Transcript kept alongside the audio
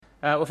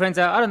Well, friends,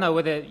 I don't know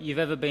whether you've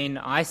ever been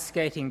ice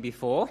skating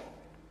before,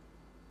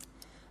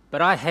 but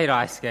I hate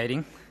ice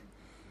skating.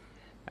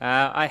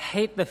 I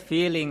hate the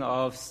feeling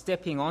of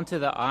stepping onto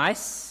the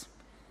ice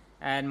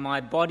and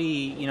my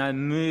body,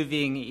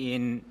 moving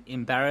in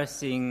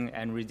embarrassing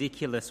and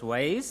ridiculous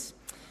ways.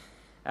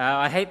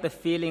 I hate the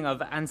feeling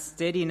of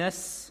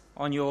unsteadiness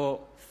on your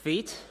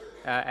feet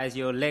as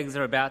your legs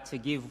are about to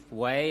give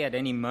way at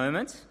any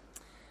moment.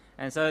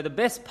 And so the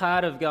best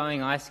part of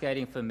going ice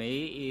skating for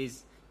me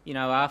is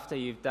after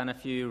you've done a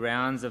few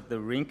rounds of the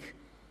rink,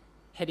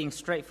 heading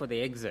straight for the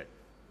exit.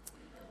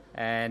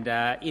 And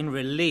in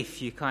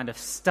relief, you kind of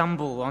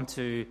stumble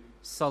onto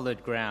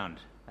solid ground.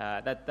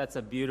 That's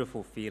a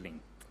beautiful feeling.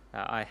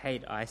 I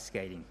hate ice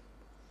skating.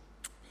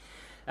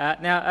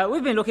 Now,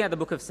 we've been looking at the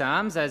book of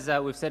Psalms, as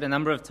we've said a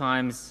number of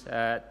times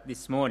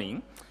this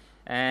morning.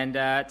 And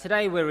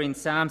today we're in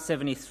Psalm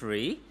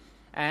 73.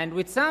 And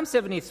with Psalm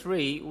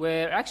 73,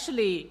 we're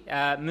actually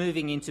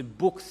moving into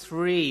Book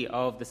 3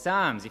 of the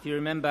Psalms. If you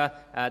remember,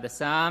 the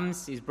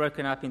Psalms is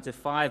broken up into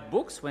 5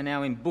 books. We're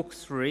now in Book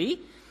 3.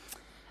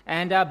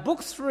 And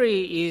Book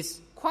 3 is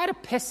quite a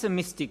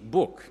pessimistic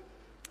book.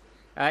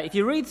 If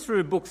you read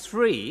through Book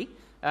 3,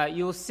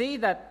 you'll see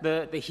that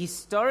the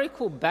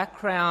historical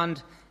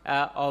background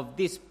of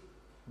this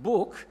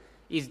book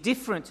is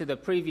different to the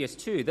previous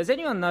 2. Does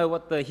anyone know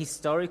what the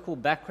historical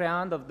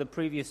background of the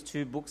previous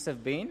 2 books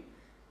have been?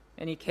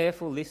 Any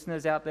careful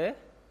listeners out there?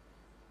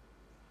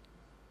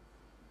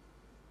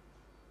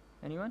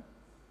 Anyone?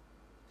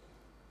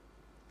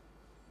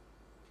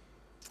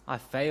 I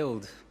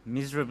failed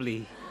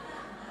miserably.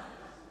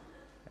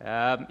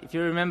 If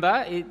you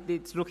remember,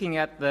 it's looking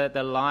at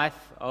the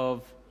life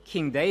of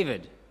King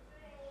David.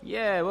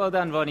 Yeah, well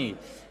done, Vonnie.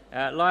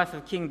 Life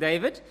of King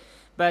David.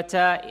 But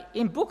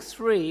in Book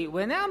 3,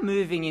 we're now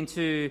moving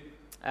into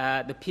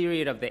the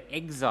period of the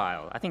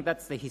exile. I think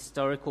that's the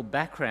historical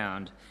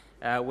background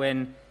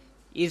when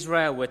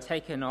Israel were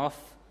taken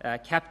off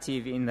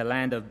captive in the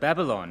land of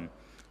Babylon.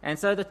 And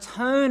so the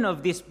tone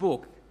of this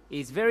book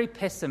is very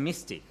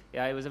pessimistic.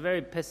 It was a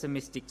very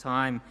pessimistic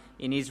time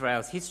in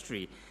Israel's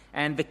history.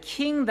 And the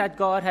king that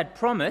God had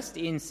promised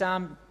in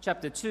Psalm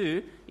chapter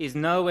 2 is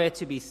nowhere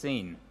to be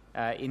seen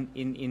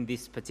in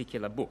this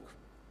particular book.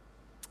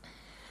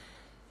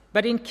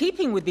 But in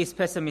keeping with this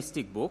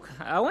pessimistic book,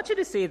 I want you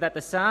to see that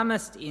the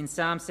psalmist in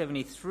Psalm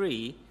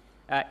 73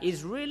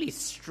 is really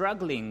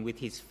struggling with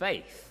his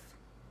faith.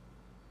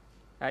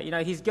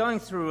 He's going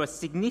through a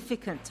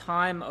significant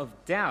time of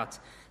doubt.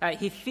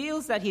 He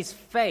feels that his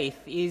faith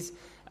is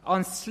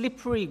on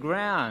slippery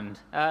ground,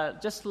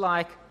 just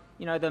like,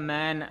 the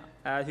man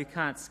who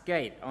can't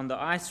skate on the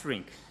ice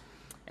rink.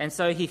 And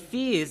so he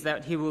fears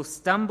that he will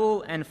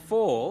stumble and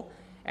fall,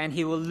 and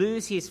he will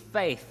lose his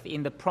faith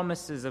in the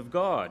promises of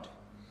God.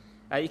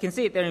 You can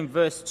see it there in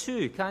verse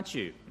 2, can't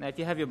you? Now, if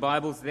you have your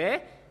Bibles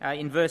there,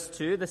 in verse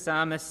 2, the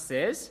psalmist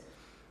says,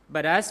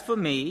 "But as for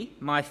me,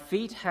 my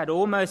feet had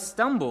almost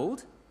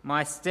stumbled,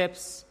 my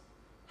steps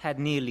had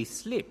nearly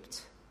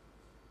slipped."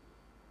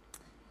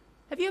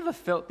 Have you ever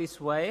felt this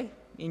way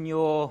in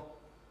your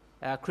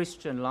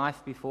Christian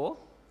life before?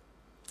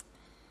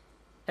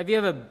 Have you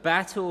ever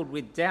battled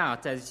with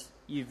doubt as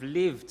you've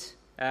lived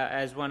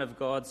as one of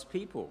God's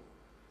people?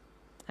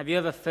 Have you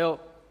ever felt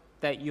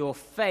that your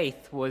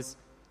faith was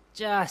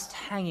just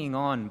hanging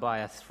on by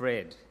a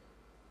thread?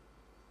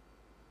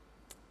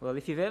 Well,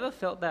 if you've ever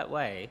felt that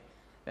way,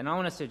 then I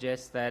want to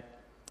suggest that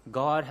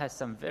God has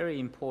some very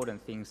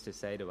important things to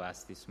say to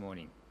us this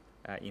morning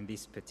in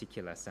this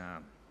particular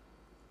psalm.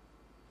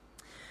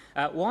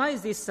 Why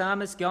is this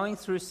psalmist going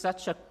through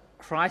such a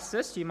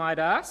crisis, you might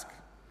ask?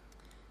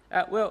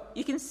 Well,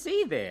 you can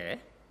see there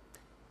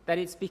that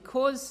it's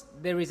because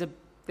there is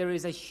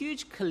a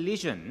huge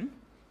collision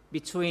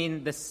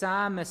between the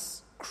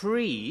psalmist's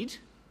creed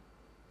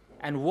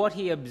and what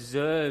he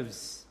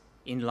observes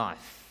in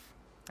life.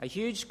 A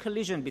huge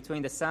collision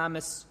between the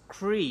psalmist's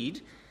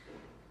creed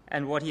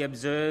and what he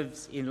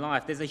observes in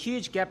life. There's a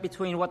huge gap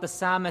between what the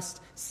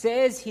psalmist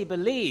says he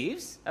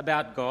believes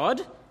about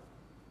God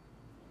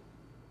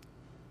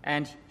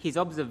and his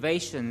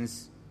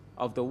observations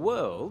of the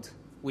world,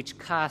 which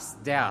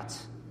cast doubt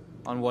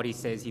on what he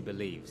says he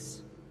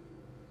believes.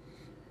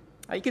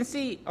 You can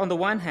see on the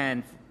one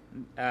hand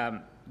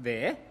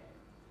there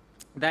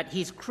that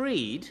his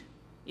creed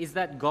is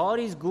that God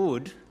is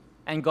good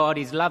and God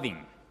is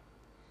loving.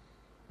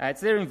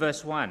 It's there in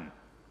verse 1.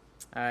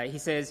 He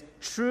says,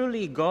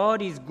 "Truly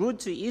God is good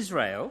to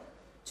Israel,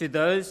 to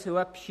those who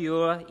are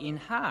pure in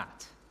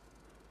heart."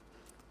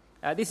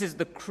 This is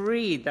the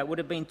creed that would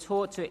have been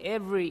taught to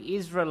every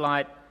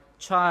Israelite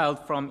child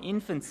from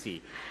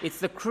infancy. It's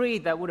the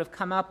creed that would have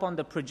come up on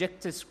the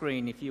projector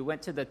screen if you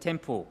went to the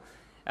temple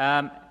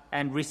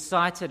and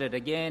recited it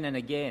again and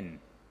again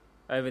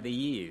over the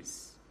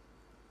years.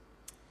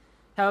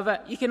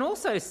 However, you can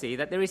also see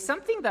that there is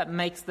something that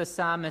makes the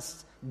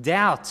psalmist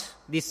doubt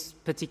this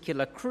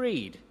particular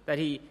creed that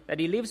he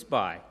lives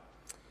by.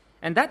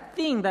 And that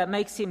thing that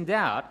makes him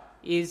doubt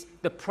is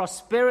the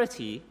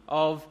prosperity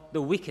of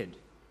the wicked.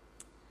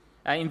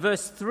 In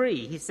verse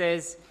 3, he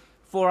says,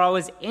 For I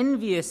was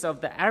envious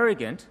of the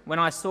arrogant when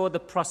I saw the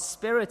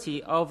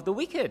prosperity of the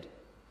wicked.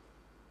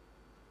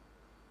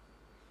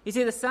 You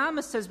see, the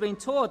psalmist has been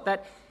taught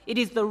that it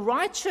is the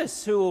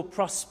righteous who will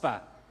prosper,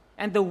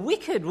 and the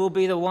wicked will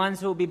be the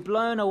ones who will be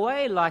blown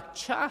away like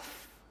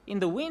chaff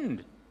in the wind.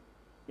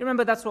 You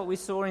remember that's what we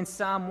saw in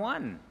Psalm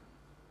 1.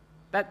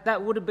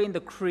 That would have been the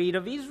creed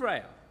of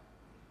Israel.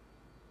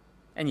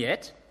 And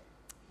yet,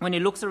 when he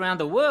looks around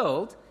the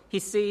world, he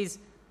sees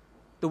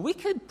the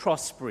wicked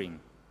prospering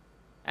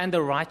and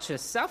the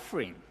righteous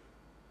suffering.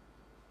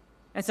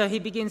 And so he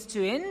begins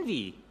to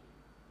envy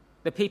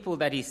the people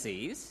that he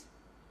sees,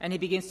 and he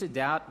begins to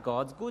doubt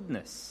God's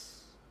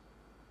goodness.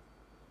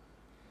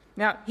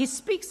 Now, he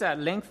speaks at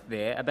length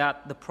there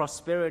about the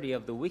prosperity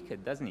of the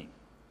wicked, doesn't he?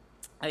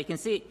 You can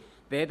see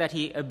there that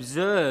he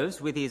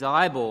observes with his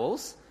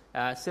eyeballs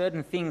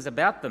certain things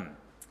about them.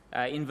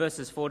 In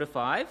verses 4 to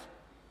 5,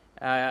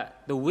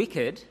 the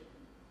wicked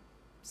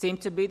seem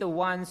to be the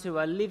ones who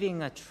are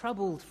living a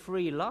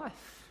trouble-free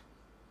life.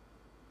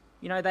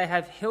 You know, they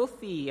have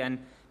healthy and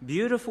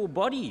beautiful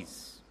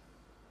bodies.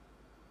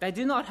 They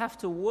do not have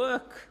to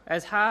work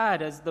as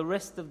hard as the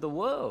rest of the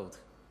world.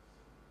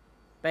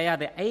 They are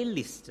the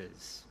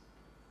A-listers.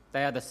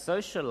 They are the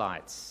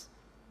socialites.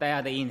 They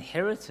are the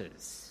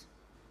inheritors.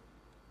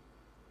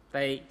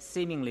 They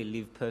seemingly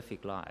live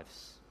perfect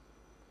lives.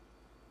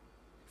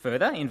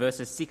 Further, in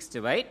verses 6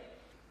 to 8,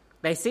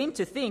 they seem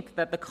to think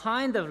that the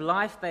kind of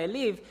life they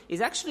live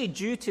is actually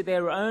due to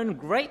their own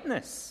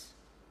greatness.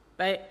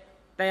 They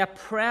are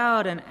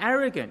proud and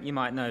arrogant, you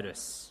might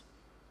notice.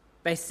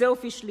 They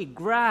selfishly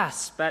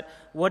grasp at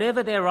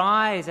whatever their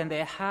eyes and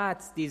their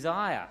hearts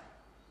desire.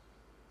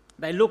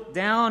 They look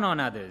down on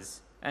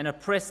others and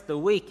oppress the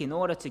weak in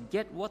order to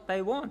get what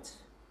they want.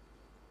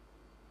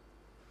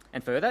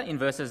 And further, in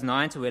verses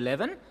 9 to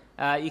 11,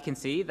 you can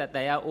see that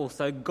they are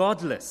also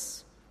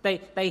godless.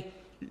 They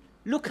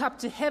look up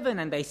to heaven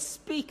and they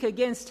speak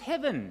against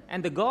heaven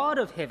and the God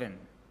of heaven.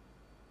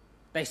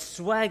 They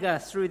swagger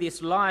through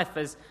this life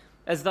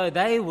as though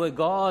they were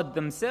God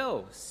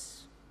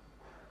themselves.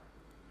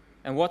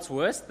 And what's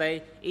worse,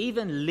 they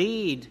even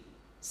lead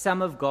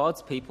some of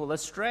God's people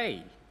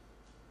astray.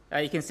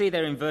 You can see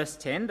there in verse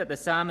 10 that the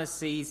psalmist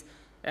sees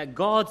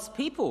God's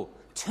people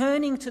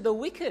turning to the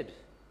wicked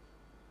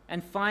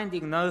and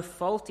finding no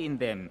fault in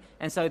them.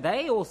 And so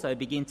they also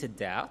begin to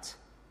doubt,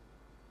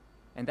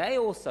 and they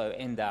also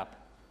end up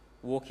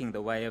walking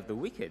the way of the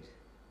wicked.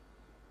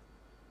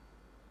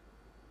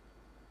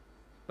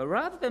 But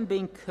rather than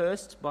being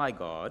cursed by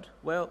God,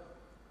 well,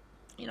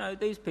 you know,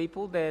 these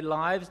people, their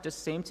lives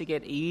just seem to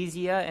get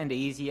easier and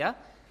easier,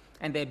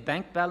 and their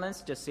bank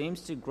balance just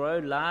seems to grow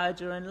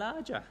larger and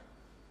larger.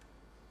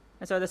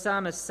 And so the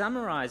psalmist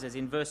summarizes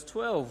in verse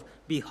 12,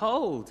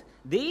 "Behold,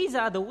 these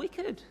are the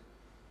wicked,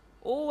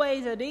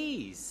 always at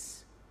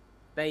ease.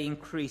 They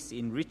increase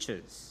in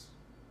riches."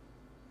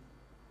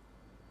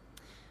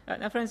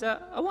 Now, friends,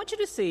 I want you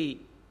to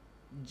see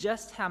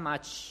just how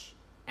much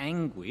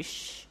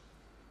anguish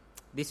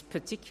this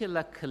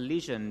particular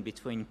collision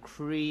between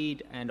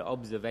creed and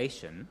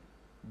observation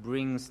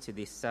brings to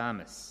this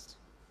psalmist.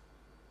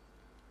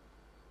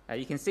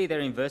 You can see there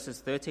in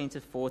verses 13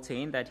 to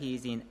 14 that he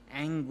is in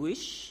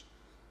anguish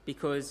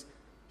because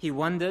he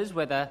wonders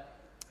whether,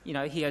 you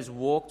know, he has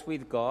walked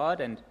with God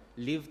and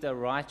lived a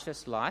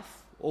righteous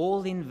life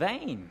all in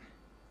vain.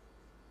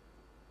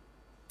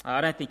 I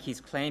don't think he's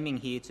claiming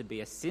here to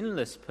be a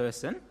sinless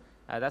person.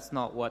 That's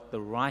not what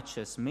the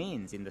righteous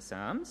means in the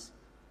Psalms.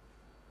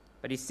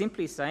 But he's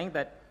simply saying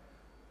that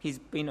he's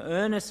been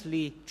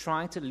earnestly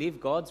trying to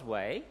live God's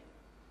way,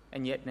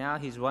 and yet now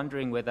he's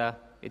wondering whether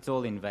it's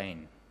all in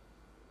vain.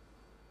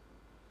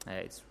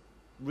 It's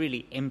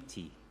really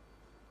empty.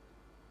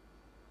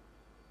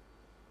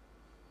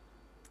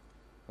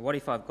 What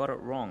if I've got it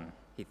wrong,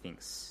 he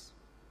thinks.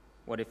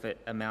 What if it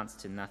amounts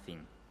to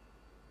nothing?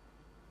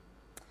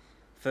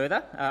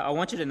 Further, I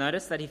want you to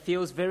notice that he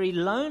feels very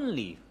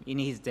lonely in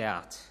his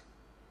doubt.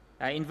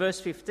 In verse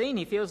 15,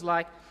 he feels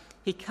like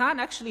he can't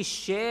actually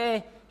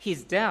share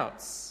his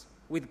doubts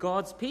with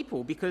God's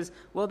people because,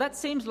 well, that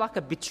seems like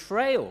a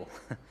betrayal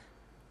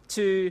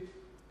to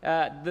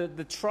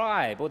the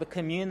tribe or the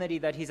community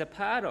that he's a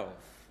part of.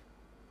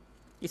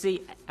 You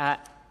see,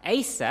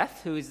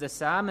 Asaph, who is the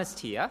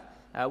psalmist here,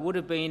 would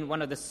have been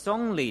one of the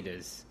song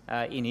leaders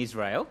in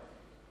Israel.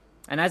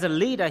 And as a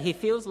leader, he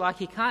feels like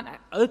he can't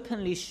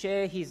openly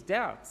share his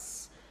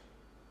doubts.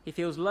 He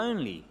feels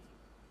lonely.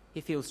 He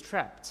feels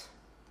trapped.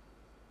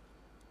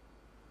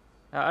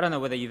 I don't know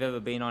whether you've ever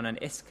been on an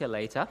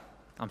escalator.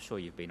 I'm sure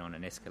you've been on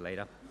an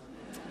escalator.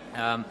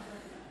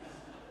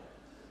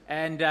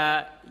 And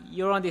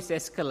you're on this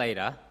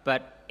escalator,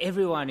 but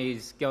everyone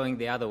is going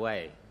the other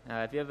way.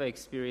 Have you ever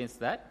experienced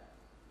that?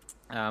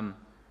 A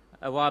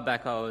while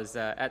back, I was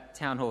at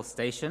Town Hall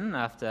Station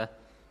after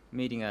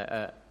meeting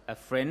a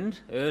friend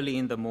early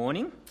in the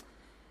morning.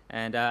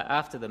 And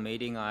after the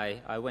meeting,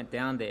 I went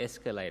down the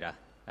escalator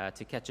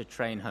to catch a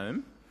train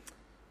home.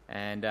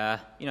 And,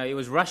 it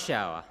was rush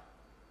hour.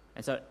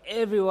 And so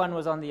everyone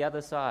was on the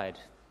other side,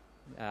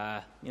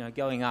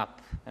 going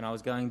up, and I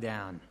was going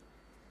down.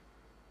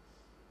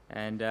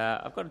 And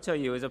I've got to tell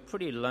you, it was a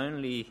pretty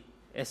lonely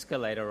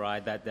escalator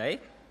ride that day.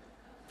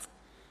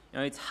 You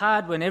know, it's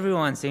hard when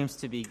everyone seems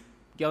to be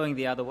going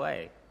the other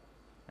way.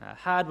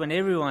 Hard when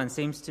everyone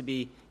seems to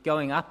be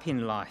going up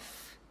in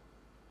life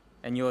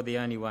and you're the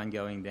only one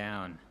going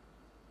down.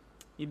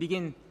 You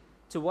begin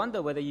to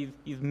wonder whether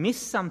you've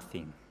missed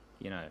something,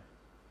 you know.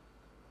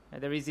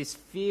 There is this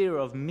fear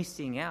of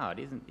missing out,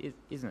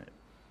 isn't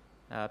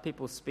it?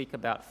 People speak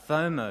about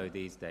FOMO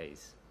these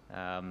days,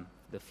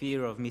 the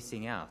fear of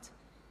missing out.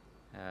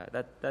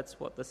 That's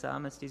what the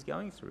psalmist is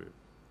going through.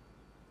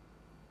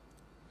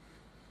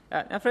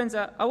 Now, friends,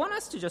 I want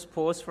us to just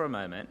pause for a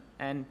moment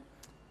and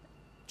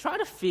try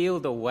to feel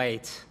the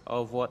weight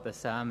of what the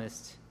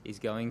psalmist is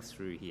going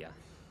through here.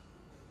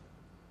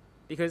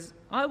 Because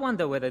I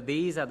wonder whether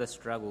these are the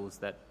struggles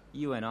that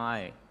you and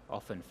I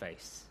often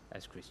face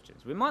as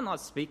Christians. We might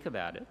not speak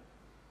about it,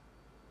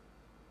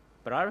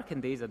 but I reckon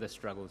these are the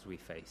struggles we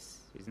face,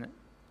 isn't it?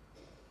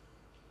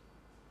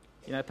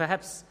 You know,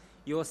 perhaps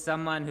you're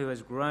someone who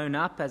has grown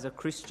up as a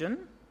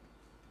Christian,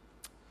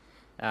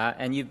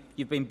 and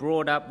you've been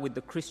brought up with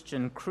the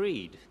Christian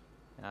creed.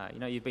 You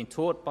know, you've been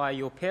taught by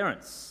your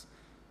parents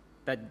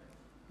that,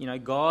 you know,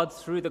 God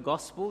through the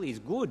gospel is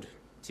good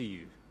to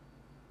you,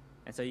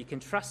 and so you can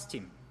trust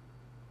him.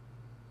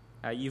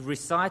 You've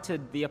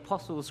recited the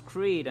Apostles'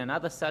 Creed and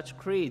other such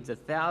creeds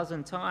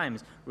 1,000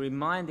 times,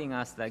 reminding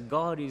us that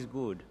God is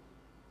good.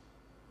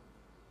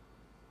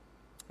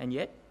 And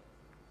yet,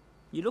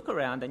 you look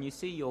around and you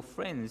see your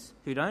friends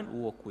who don't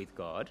walk with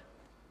God,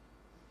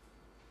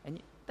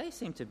 and they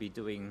seem to be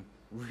doing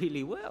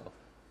really well.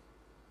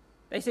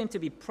 They seem to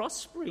be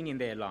prospering in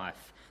their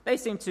life. They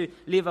seem to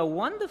live a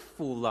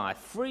wonderful life,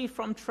 free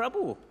from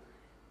trouble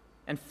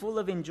and full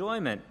of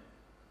enjoyment.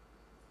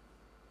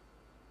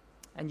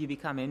 And you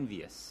become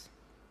envious.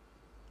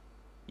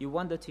 You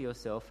wonder to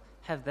yourself,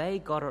 have they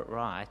got it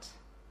right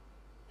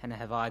and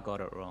have I got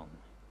it wrong?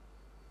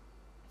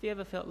 Have you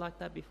ever felt like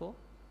that before?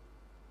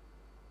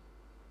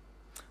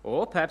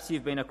 Or perhaps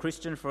you've been a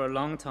Christian for a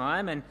long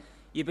time and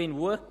you've been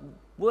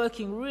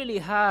working really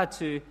hard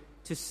to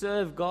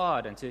serve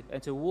God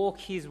and to walk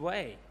his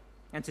way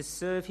and to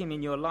serve him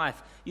in your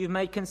life. You've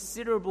made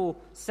considerable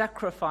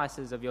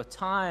sacrifices of your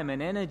time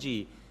and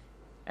energy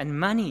and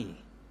money,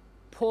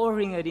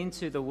 pouring it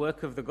into the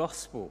work of the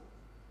gospel.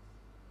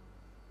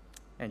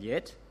 And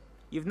yet,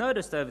 you've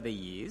noticed over the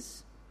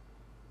years,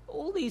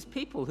 all these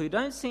people who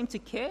don't seem to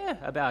care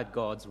about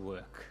God's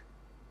work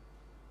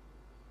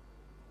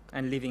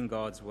and living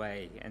God's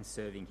way and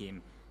serving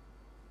him.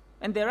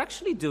 And they're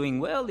actually doing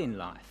well in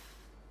life.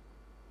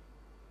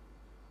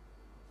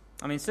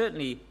 I mean,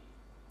 certainly,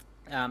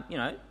 you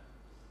know,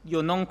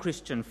 your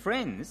non-Christian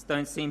friends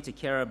don't seem to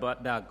care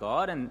about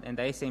God and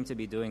they seem to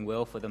be doing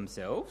well for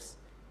themselves.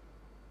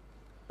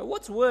 But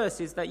what's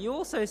worse is that you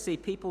also see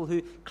people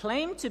who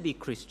claim to be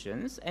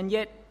Christians and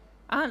yet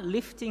aren't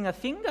lifting a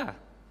finger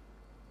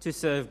to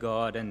serve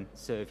God and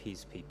serve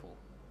his people.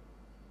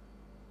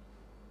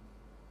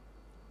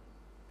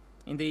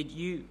 Indeed,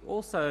 you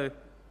also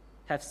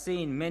have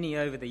seen many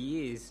over the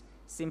years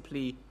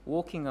simply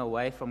walking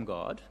away from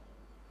God,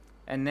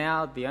 and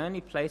now the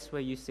only place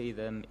where you see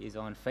them is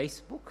on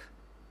Facebook,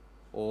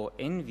 or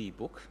Envy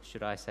Book,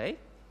 should I say,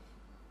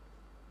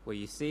 where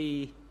you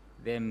see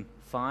them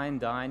fine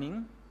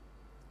dining,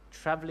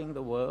 travelling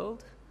the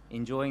world,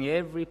 enjoying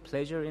every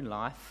pleasure in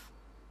life,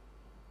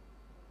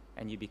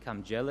 and you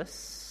become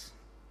jealous,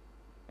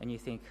 and you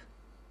think,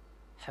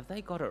 have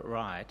they got it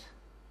right,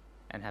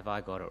 and have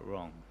I got it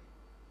wrong?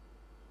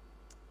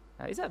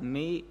 Is that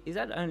me? Is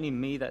that only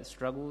me that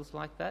struggles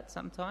like that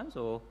sometimes,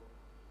 or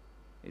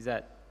is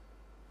that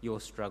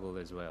your struggle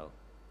as well?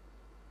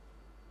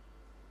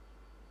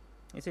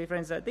 You see,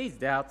 friends, these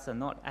doubts are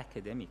not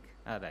academic,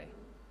 are they?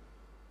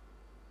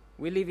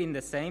 We live in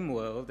the same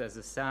world as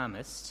the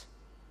psalmist,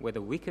 where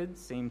the wicked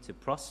seem to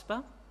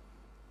prosper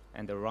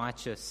and the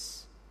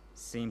righteous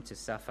seem to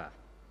suffer.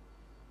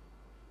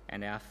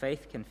 And our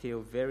faith can feel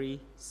very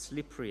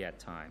slippery at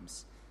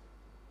times.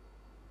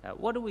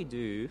 What do we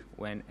do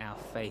when our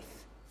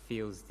faith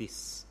feels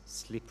this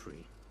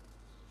slippery?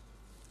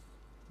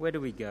 Where do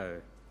we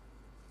go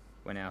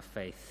when our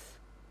faith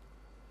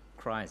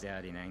cries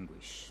out in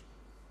anguish?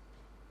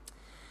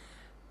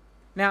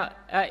 Now,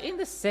 in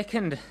the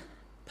second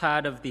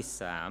part of this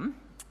psalm,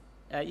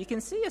 you can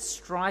see a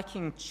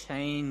striking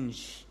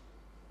change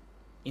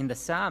in the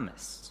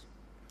psalmist.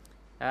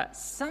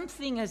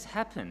 Something has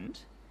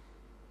happened,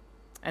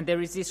 and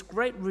there is this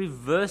great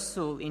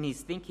reversal in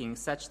his thinking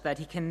such that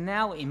he can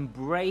now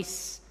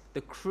embrace the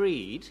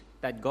creed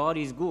that God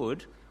is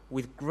good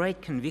with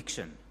great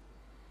conviction.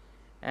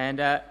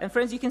 And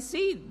friends, you can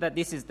see that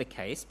this is the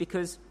case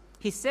because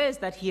he says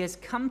that he has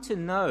come to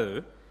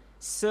know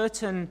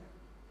certain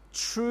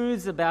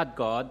truths about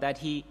God that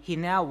he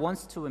now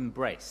wants to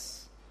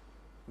embrace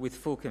with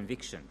full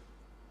conviction.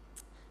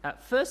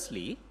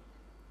 Firstly,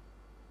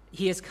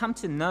 he has come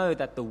to know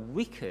that the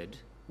wicked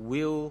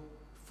will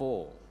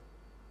fall.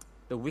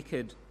 The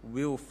wicked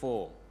will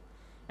fall.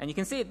 And you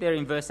can see it there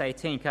in verse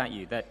 18, can't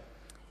you? That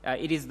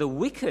it is the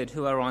wicked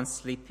who are on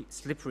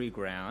slippery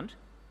ground,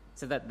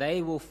 so that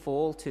they will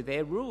fall to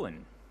their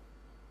ruin.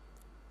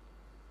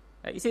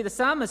 You see, the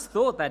psalmist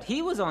thought that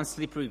he was on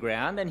slippery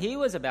ground and he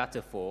was about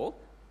to fall,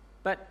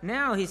 but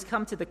now he's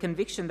come to the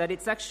conviction that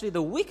it's actually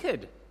the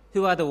wicked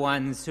who are the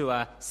ones who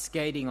are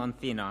skating on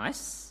thin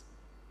ice,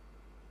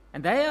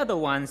 and they are the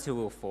ones who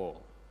will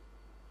fall.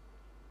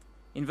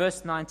 In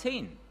verse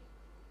 19,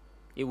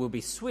 it will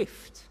be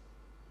swift,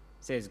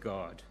 says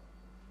God.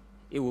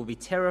 It will be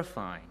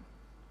terrifying.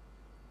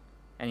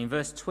 And in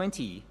verse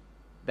 20,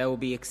 they will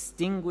be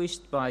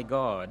extinguished by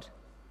God,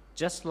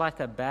 just like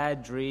a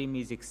bad dream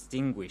is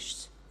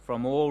extinguished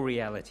from all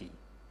reality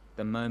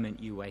the moment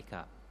you wake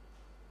up.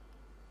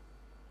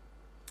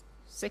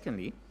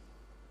 Secondly,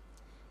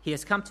 he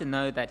has come to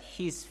know that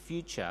his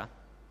future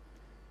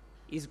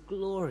is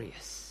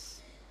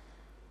glorious.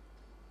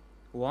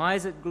 Why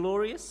is it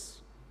glorious?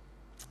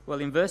 Well,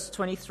 in verse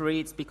 23,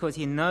 it's because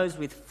he knows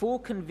with full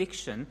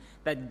conviction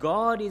that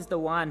God is the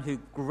one who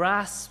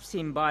grasps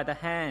him by the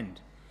hand.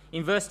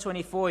 In verse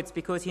 24, it's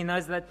because he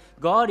knows that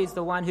God is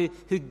the one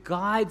who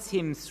guides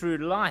him through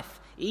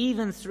life,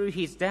 even through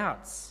his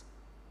doubts.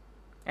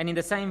 And in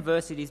the same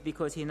verse, it is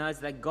because he knows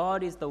that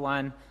God is the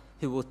one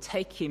who will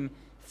take him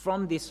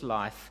from this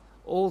life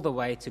all the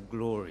way to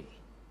glory,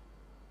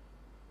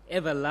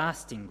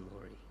 everlasting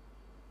glory.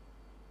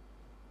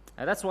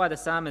 Now, that's why the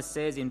psalmist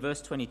says in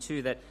verse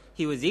 22 that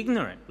he was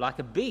ignorant like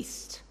a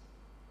beast.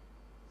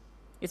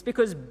 It's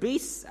because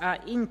beasts are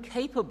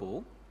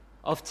incapable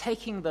of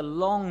taking the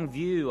long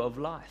view of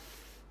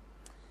life.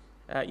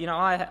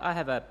 I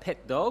have a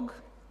pet dog.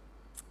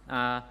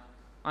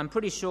 I'm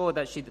pretty sure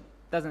that she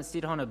doesn't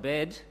sit on a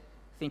bed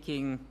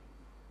thinking,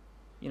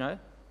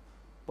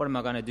 what am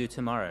I going to do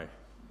tomorrow?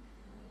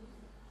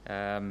 What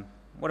am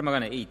I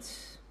going to eat?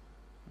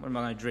 What am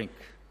I going to drink?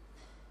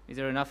 Is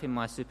there enough in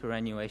my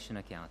superannuation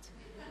account?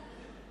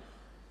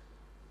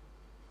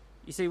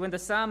 You see, when the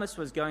psalmist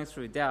was going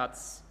through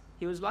doubts,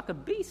 he was like a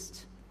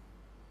beast,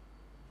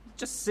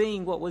 just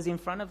seeing what was in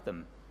front of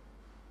them.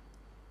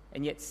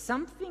 And yet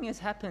something has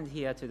happened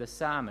here to the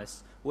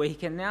psalmist where he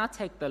can now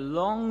take the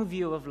long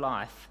view of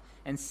life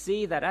and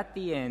see that at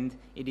the end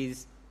it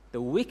is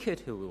the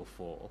wicked who will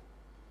fall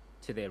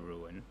to their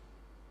ruin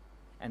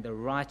and the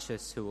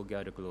righteous who will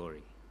go to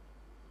glory.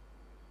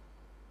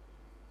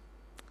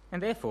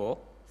 And therefore,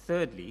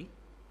 thirdly,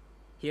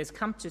 he has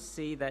come to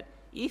see that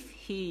if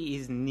he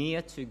is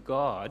near to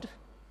God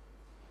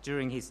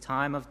during his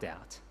time of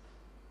doubt,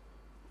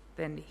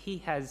 then he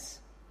has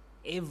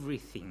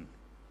everything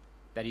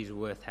that is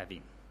worth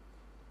having.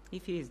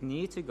 If he is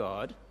near to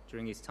God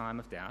during his time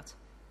of doubt,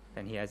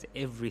 then he has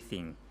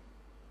everything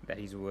that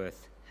is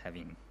worth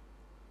having.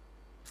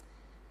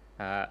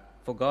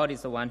 For God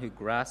is the one who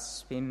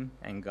grasps him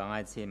and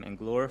guides him and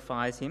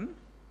glorifies him,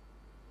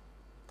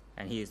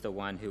 and he is the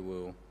one who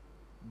will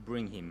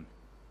bring him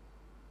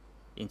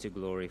into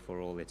glory for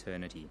all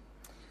eternity.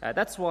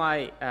 That's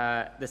why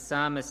the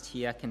psalmist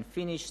here can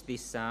finish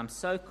this psalm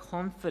so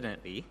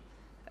confidently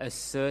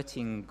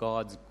asserting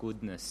God's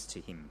goodness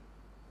to him.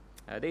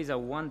 These are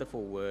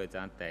wonderful words,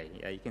 aren't they?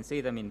 You can see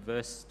them in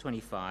verse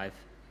 25.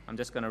 I'm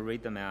just going to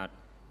read them out.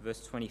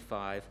 Verse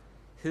 25,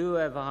 "Who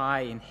have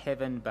I in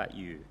heaven but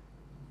you?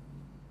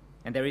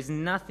 And there is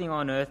nothing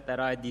on earth that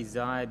I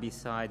desire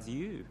besides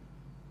you.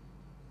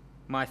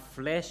 My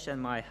flesh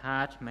and my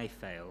heart may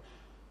fail,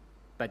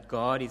 but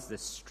God is the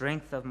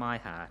strength of my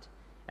heart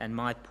and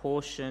my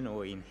portion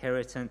or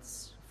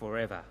inheritance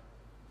forever.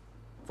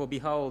 For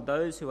behold,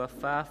 those who are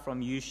far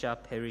from you shall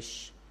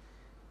perish.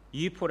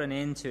 You put an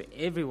end to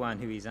everyone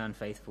who is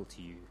unfaithful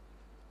to you.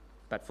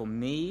 But for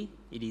me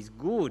it is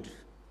good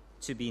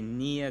to be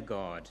near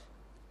God.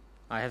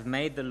 I have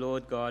made the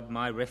Lord God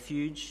my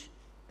refuge,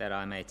 that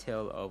I may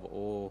tell of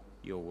all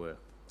your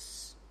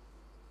works."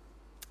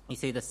 You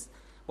see,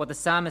 what the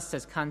psalmist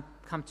has come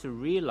to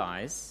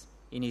realize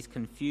in his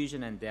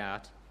confusion and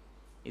doubt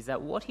is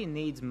that what he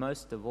needs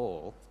most of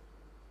all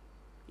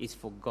is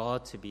for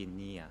God to be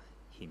near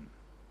him.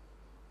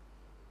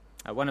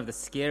 One of the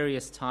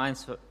scariest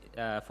times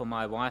for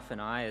my wife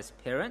and I as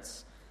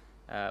parents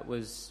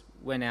was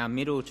when our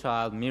middle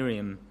child,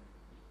 Miriam,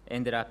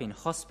 ended up in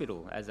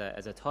hospital as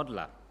a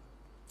toddler.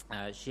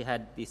 She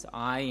had this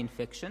eye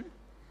infection,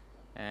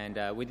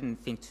 and we didn't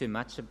think too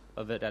much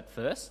of it at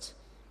first,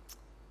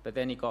 but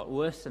then it got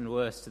worse and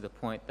worse to the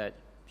point that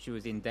she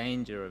was in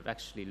danger of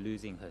actually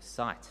losing her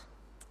sight.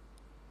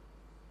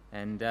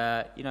 And,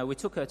 we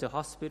took her to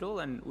hospital,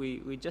 and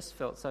we just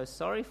felt so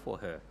sorry for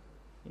her,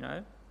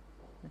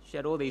 She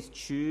had all these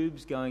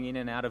tubes going in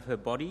and out of her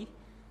body.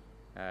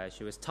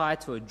 She was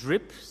tied to a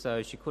drip,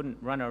 so she couldn't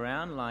run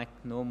around like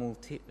normal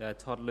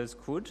toddlers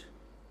could.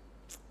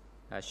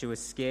 She was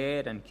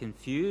scared and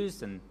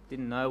confused and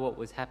didn't know what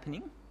was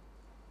happening.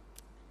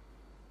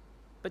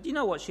 But you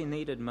know what she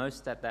needed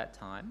most at that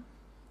time?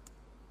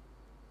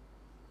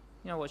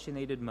 You know what she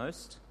needed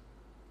most?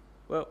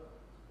 Well,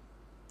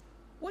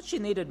 what she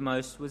needed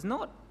most was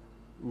not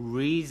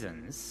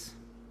reasons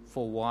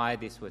for why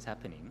this was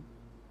happening.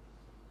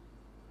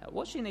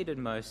 What she needed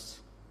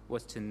most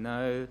was to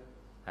know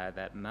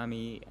that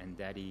Mummy and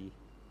Daddy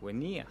were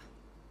near,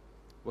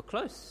 were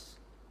close,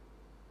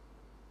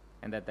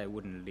 and that they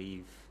wouldn't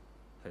leave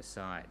her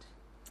side.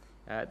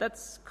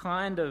 That's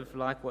kind of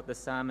like what the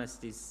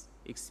psalmist is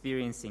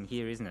experiencing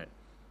here, isn't it?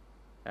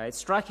 It's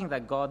striking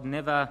that God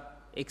never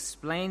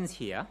explains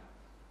here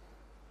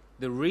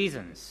the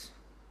reasons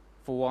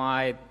for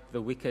why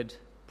the wicked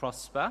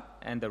prosper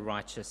and the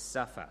righteous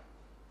suffer.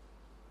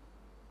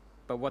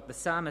 But what the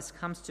psalmist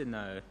comes to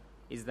know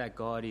is that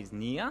God is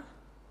near,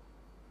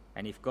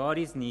 and if God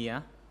is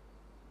near,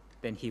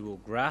 then he will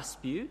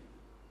grasp you,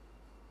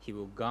 he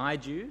will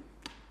guide you,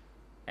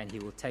 and he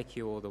will take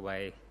you all the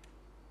way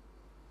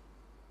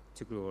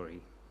to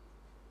glory.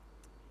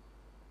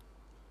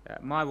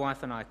 My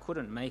wife and I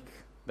couldn't make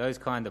those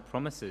kind of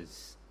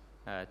promises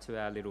to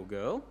our little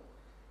girl,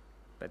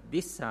 but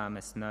this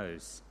psalmist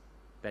knows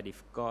that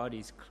if God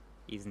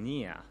is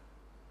near,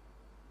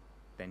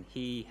 then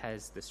he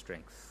has the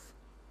strength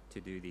to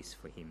do this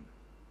for him.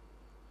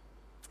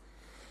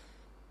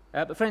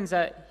 But friends,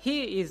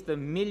 here is the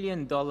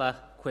million-dollar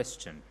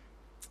question.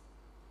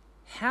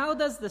 How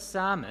does the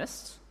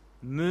psalmist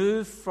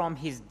move from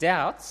his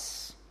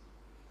doubts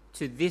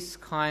to this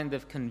kind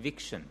of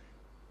conviction?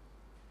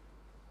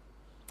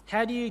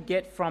 How do you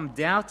get from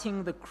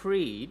doubting the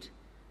creed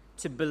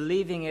to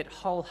believing it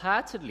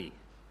wholeheartedly?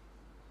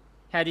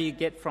 How do you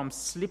get from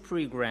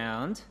slippery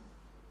ground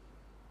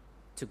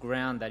to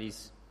ground that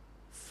is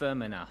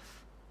firm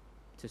enough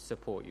to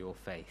support your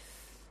faith?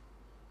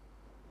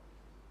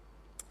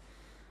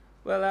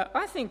 Well,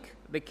 I think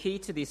the key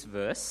to this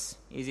verse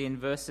is in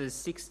verses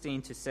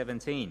 16 to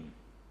 17,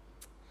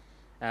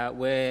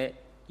 where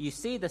you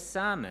see the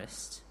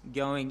psalmist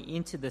going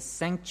into the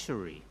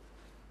sanctuary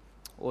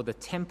or the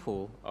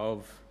temple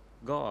of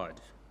God.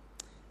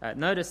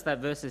 Notice that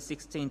verses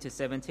 16 to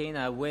 17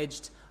 are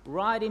wedged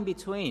right in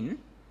between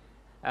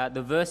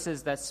the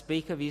verses that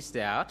speak of his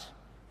doubt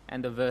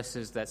and the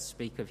verses that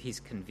speak of his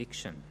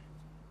conviction.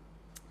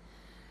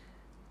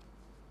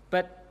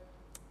 But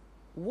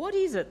what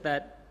is it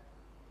that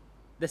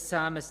the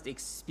psalmist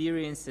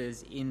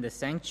experiences in the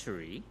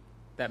sanctuary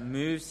that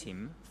moves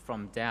him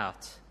from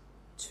doubt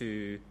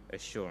to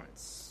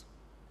assurance?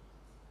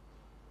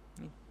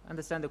 You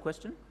understand the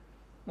question?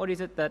 What is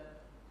it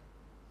that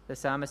the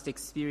psalmist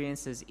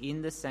experiences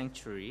in the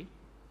sanctuary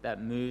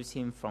that moves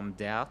him from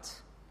doubt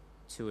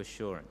to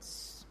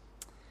assurance?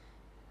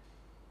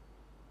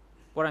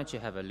 Why don't you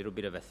have a little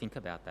bit of a think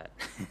about that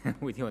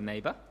with your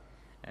neighbour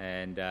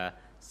and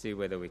see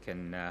whether we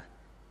can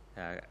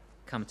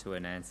come to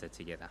an answer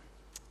together.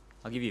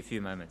 I'll give you a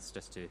few moments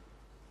just to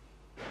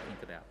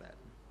think about that.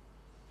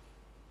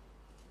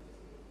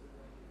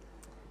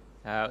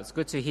 It's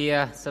good to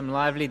hear some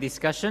lively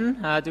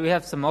discussion. Do we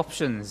have some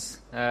options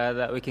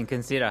that we can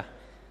consider?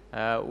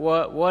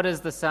 What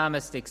does the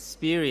psalmist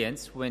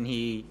experience when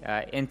he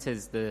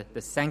enters the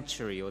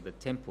sanctuary or the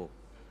temple?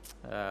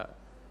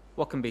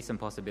 What can be some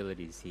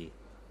possibilities here?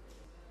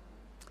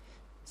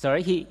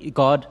 Sorry, he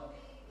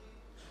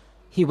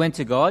went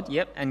to God,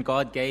 yep, and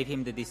God gave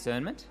him the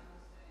discernment.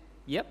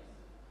 Yep,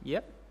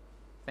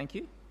 thank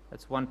you.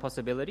 That's one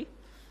possibility.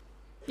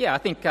 Yeah, I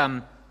think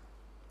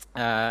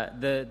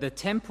the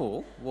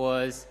temple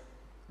was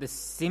the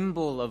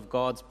symbol of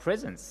God's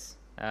presence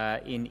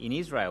in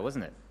Israel,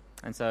 wasn't it?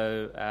 And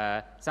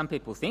so some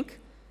people think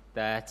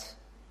that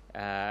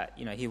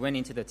he went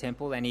into the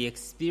temple and he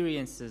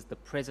experiences the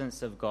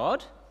presence of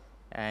God,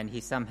 and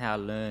he somehow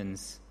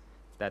learns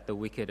that the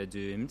wicked are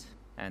doomed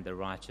and the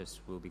righteous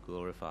will be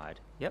glorified.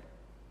 Yep,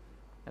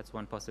 that's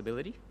one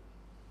possibility.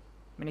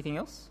 Anything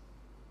else?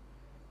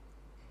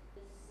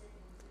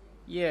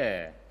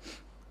 Yeah.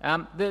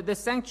 The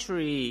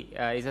sanctuary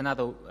is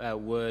another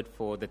word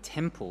for the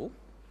temple.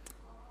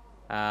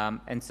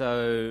 And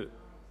so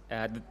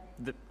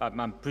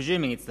I'm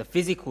presuming it's the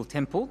physical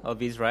temple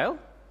of Israel.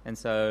 And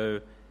so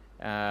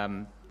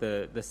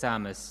the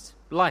psalmist,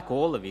 like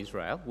all of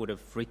Israel, would have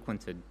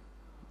frequented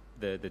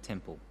the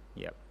temple.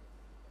 Yep.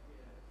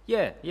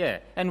 Yeah.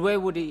 And where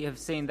would he have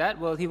seen that?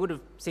 Well, he would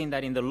have seen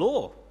that in the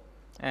law.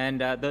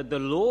 And the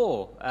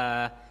law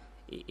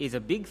is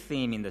a big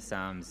theme in the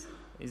Psalms,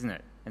 isn't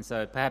it? And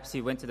so perhaps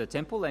he went to the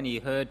temple and he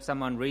heard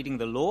someone reading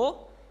the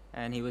law,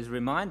 and he was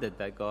reminded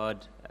that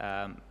God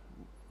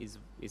is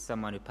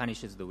someone who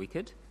punishes the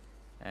wicked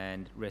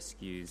and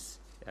rescues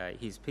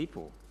his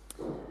people.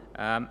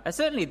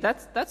 Certainly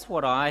that's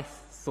what I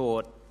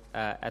thought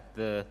at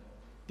the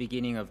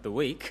beginning of the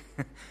week.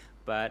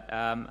 But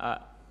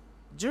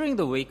during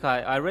the week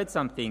I read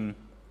something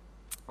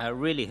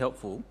really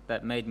helpful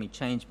that made me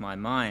change my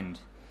mind.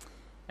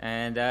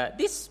 And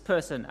this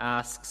person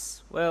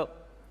asks, well,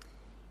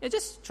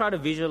 just try to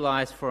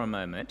visualize for a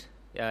moment,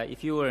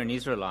 if you were an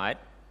Israelite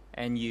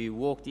and you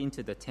walked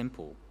into the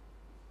temple,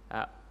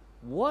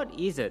 what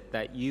is it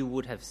that you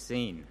would have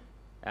seen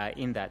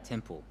in that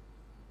temple?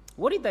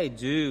 What did they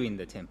do in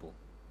the temple?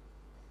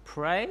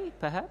 Pray,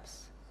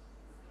 perhaps?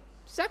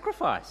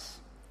 Sacrifice.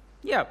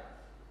 Yeah.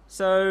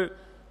 So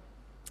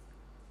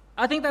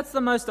I think that's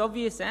the most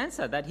obvious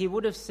answer, that he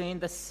would have seen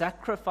the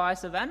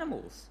sacrifice of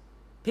animals.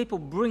 People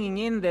bringing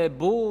in their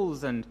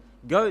bulls and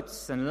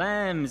goats and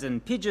lambs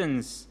and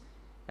pigeons,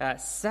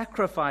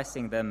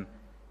 sacrificing them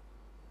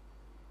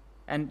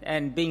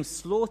and being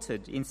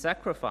slaughtered in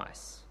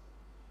sacrifice.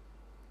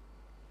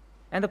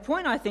 And the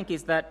point, I think,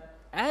 is that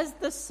as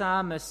the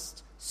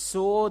psalmist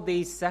saw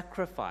these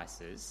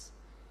sacrifices,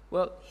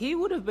 well, he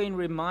would have been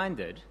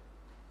reminded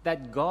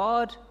that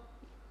God,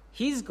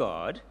 his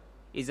God,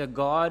 is a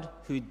God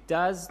who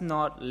does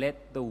not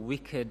let the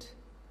wicked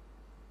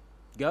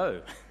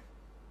go,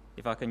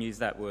 if I can use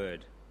that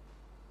word.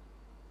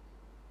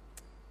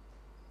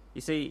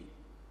 You see,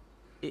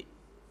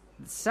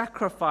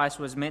 sacrifice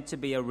was meant to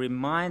be a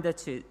reminder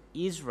to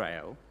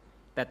Israel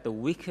that the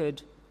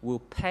wicked will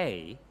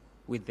pay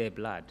with their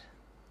blood.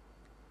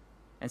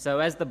 And so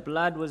as the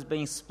blood was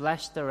being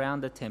splashed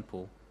around the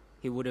temple,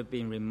 he would have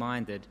been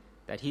reminded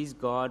that his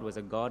God was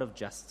a God of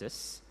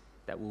justice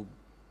that will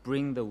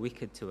bring the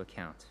wicked to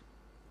account.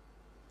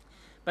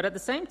 But at the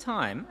same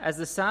time, as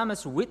the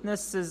psalmist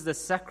witnesses the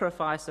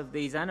sacrifice of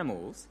these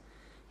animals,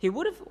 he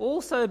would have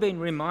also been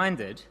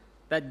reminded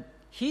that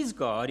his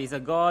God is a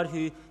God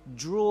who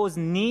draws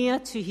near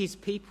to his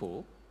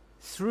people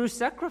through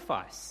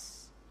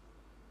sacrifice.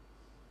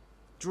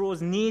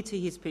 Draws near to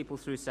his people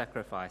through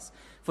sacrifice.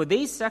 For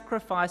these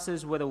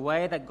sacrifices were the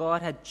way that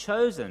God had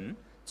chosen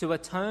to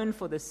atone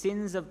for the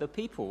sins of the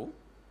people,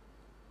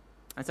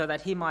 and so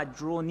that he might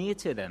draw near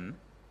to them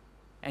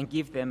and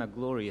give them a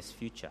glorious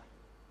future.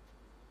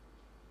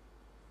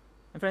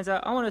 And friends,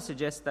 I want to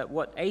suggest that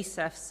what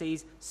Asaph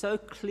sees so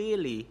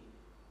clearly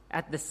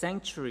at the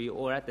sanctuary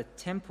or at the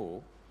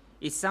temple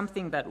is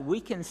something that we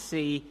can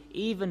see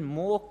even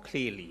more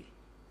clearly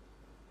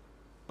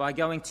by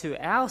going to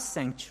our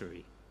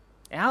sanctuary,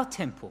 our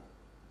temple,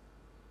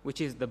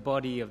 which is the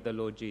body of the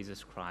Lord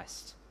Jesus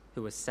Christ,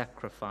 who was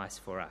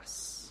sacrificed for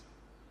us.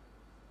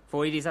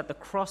 For it is at the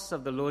cross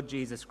of the Lord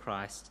Jesus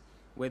Christ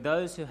where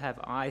those who have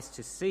eyes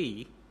to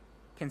see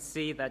can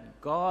see that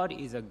God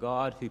is a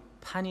God who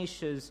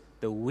punishes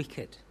the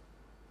wicked.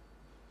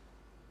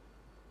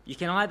 You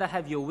can either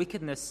have your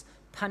wickedness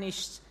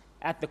punished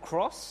at the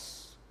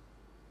cross,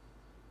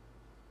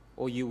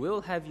 or you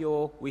will have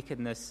your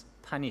wickedness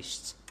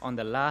punished on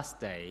the last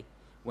day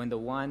when the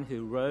one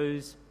who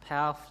rose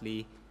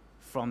powerfully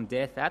from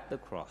death at the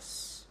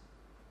cross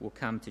will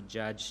come to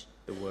judge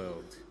the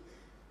world.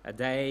 A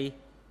day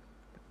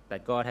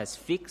that God has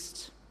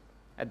fixed,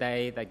 a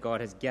day that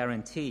God has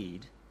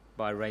guaranteed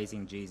by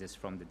raising Jesus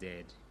from the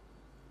dead.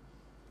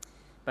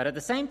 But at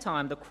the same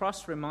time, the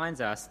cross reminds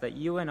us that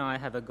you and I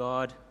have a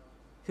God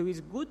who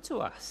is good to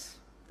us,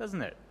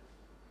 doesn't it?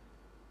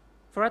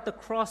 For at the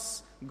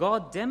cross,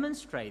 God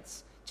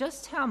demonstrates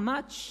just how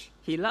much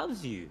he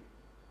loves you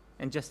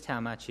and just how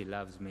much he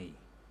loves me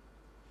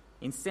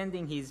in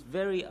sending his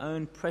very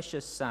own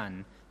precious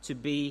Son to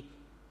be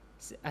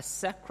a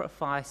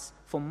sacrifice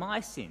for my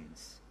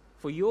sins,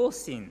 for your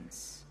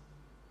sins,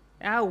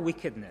 our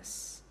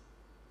wickedness,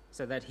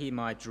 so that he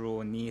might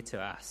draw near to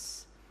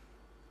us.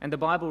 And the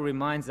Bible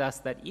reminds us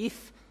that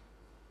if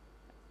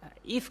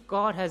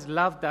God has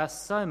loved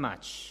us so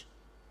much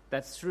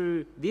that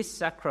through this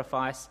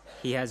sacrifice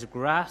he has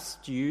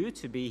grasped you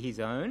to be his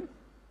own,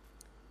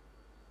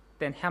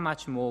 then how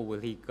much more will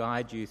he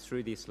guide you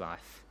through this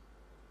life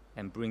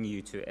and bring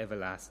you to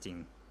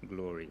everlasting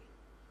glory?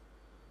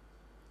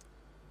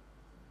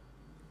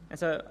 And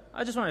so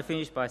I just want to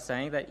finish by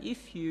saying that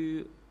if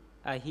you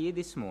are here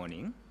this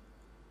morning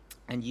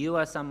and you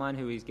are someone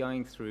who is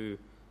going through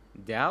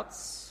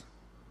doubts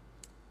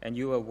and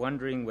you are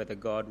wondering whether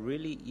God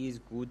really is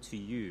good to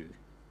you,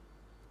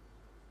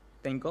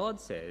 then God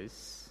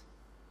says,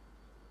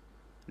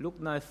 look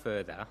no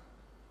further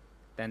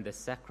than the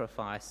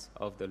sacrifice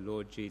of the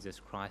Lord Jesus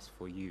Christ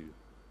for you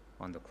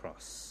on the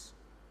cross.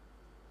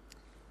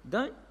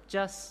 Don't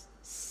just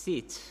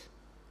sit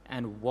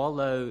and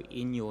wallow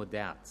in your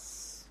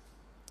doubts.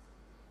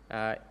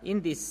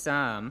 In this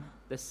psalm,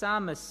 the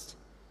psalmist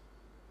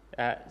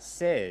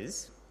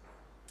says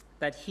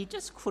that he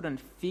just couldn't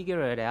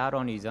figure it out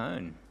on his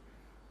own.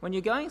 When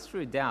you're going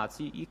through doubts,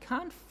 you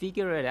can't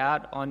figure it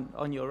out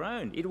on your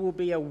own. It will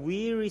be a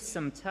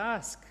wearisome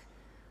task,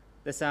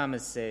 the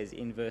psalmist says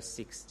in verse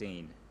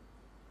 16.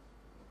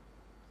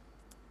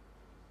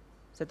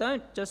 So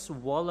don't just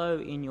wallow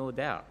in your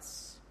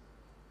doubts.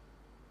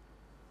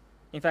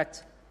 In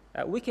fact,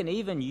 we can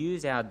even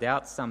use our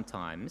doubts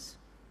sometimes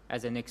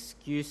as an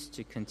excuse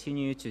to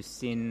continue to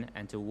sin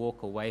and to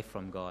walk away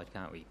from God,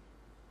 can't we?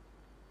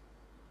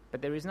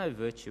 But there is no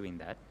virtue in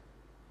that.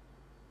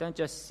 Don't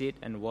just sit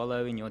and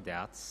wallow in your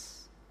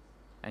doubts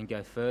and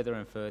go further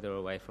and further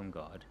away from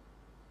God.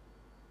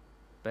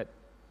 But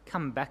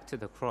come back to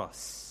the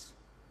cross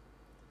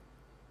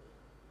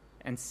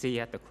and see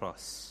at the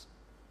cross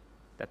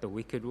that the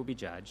wicked will be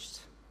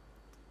judged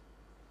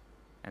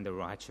and the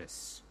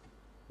righteous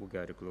will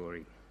go to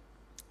glory.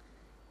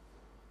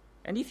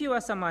 And if you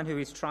are someone who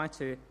is trying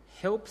to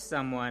help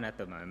someone at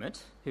the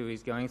moment who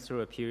is going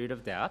through a period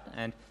of doubt,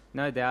 and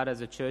no doubt as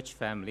a church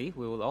family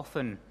we will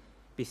often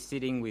be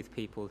sitting with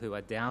people who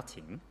are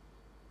doubting,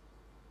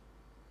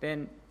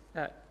 then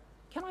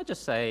can I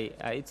just say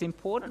it's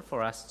important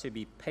for us to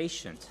be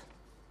patient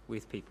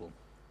with people.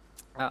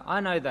 I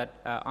know that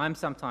I'm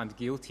sometimes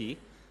guilty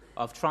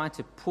of trying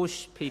to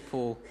push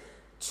people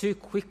too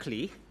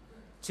quickly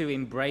to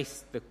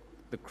embrace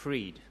the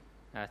creed,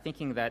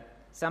 thinking that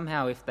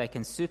somehow if they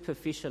can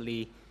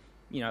superficially,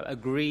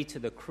 agree to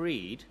the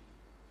creed,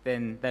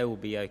 then they will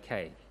be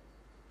okay,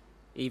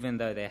 even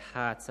though their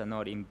hearts are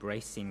not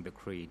embracing the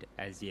creed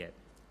as yet.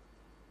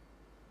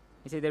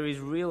 You see, there is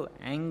real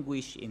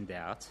anguish in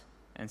doubt,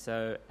 and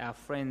so our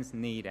friends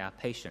need our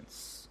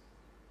patience.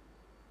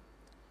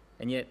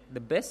 And yet, the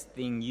best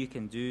thing you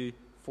can do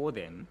for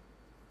them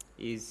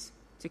is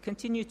to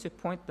continue to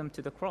point them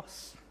to the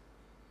cross.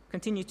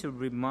 Continue to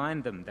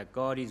remind them that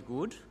God is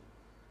good,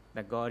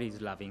 that God is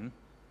loving,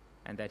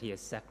 and that He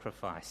has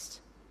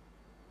sacrificed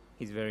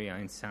His very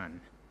own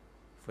Son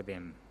for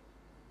them,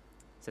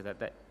 so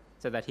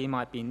that He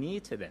might be near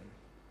to them,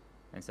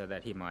 and so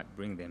that He might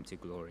bring them to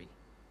glory.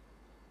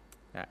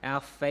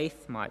 Our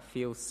faith might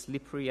feel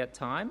slippery at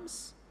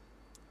times,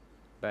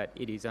 but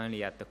it is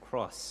only at the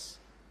cross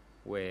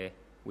where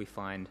we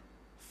find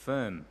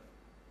firmness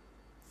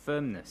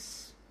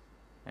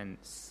and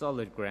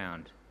solid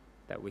ground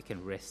that we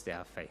can rest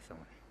our faith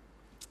on.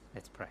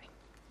 Let's pray.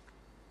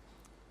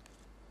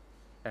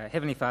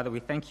 Heavenly Father, we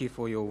thank You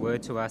for Your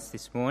word to us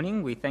this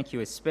morning. We thank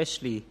You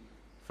especially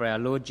for our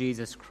Lord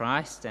Jesus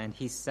Christ and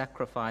His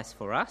sacrifice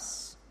for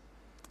us.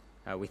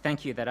 We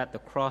thank You that at the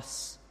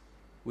cross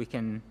we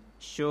can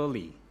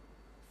surely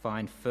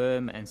find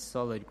firm and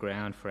solid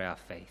ground for our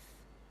faith.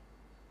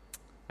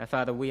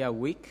 Father, we are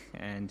weak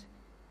and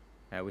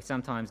we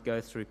sometimes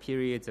go through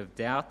periods of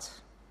doubt.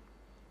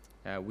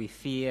 We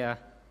fear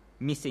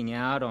missing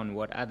out on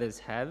what others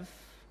have.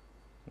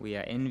 We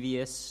are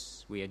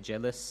envious. We are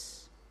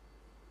jealous.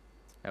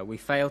 We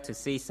fail to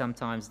see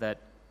sometimes that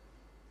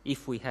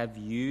if we have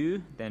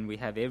You, then we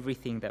have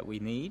everything that we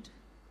need.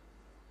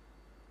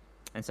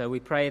 And so we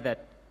pray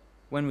that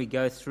when we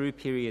go through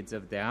periods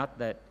of doubt,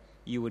 that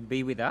You would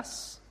be with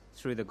us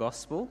through the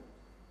gospel.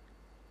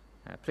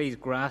 Please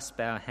grasp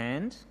our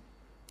hand,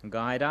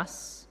 guide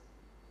us,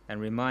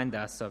 and remind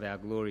us of our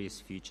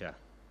glorious future,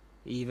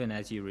 even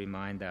as You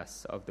remind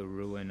us of the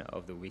ruin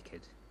of the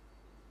wicked.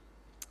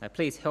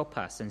 Please help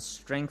us and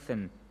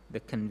strengthen the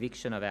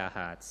conviction of our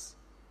hearts,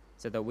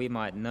 so that we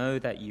might know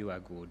that You are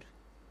good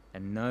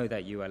and know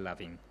that You are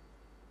loving.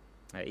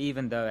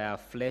 Even though our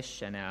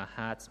flesh and our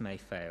hearts may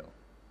fail,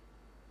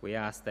 we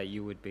ask that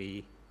You would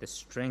be the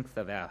strength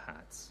of our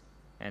hearts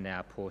and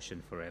our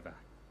portion forever.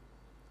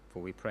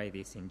 For we pray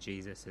this in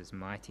Jesus'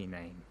 mighty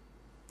name.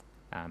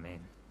 Amen.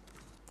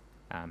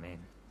 Amen.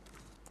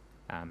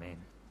 Amen.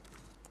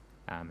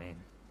 Amen.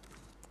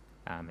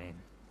 Amen.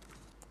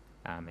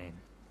 Amen.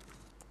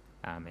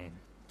 Amen.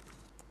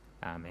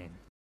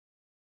 Amen.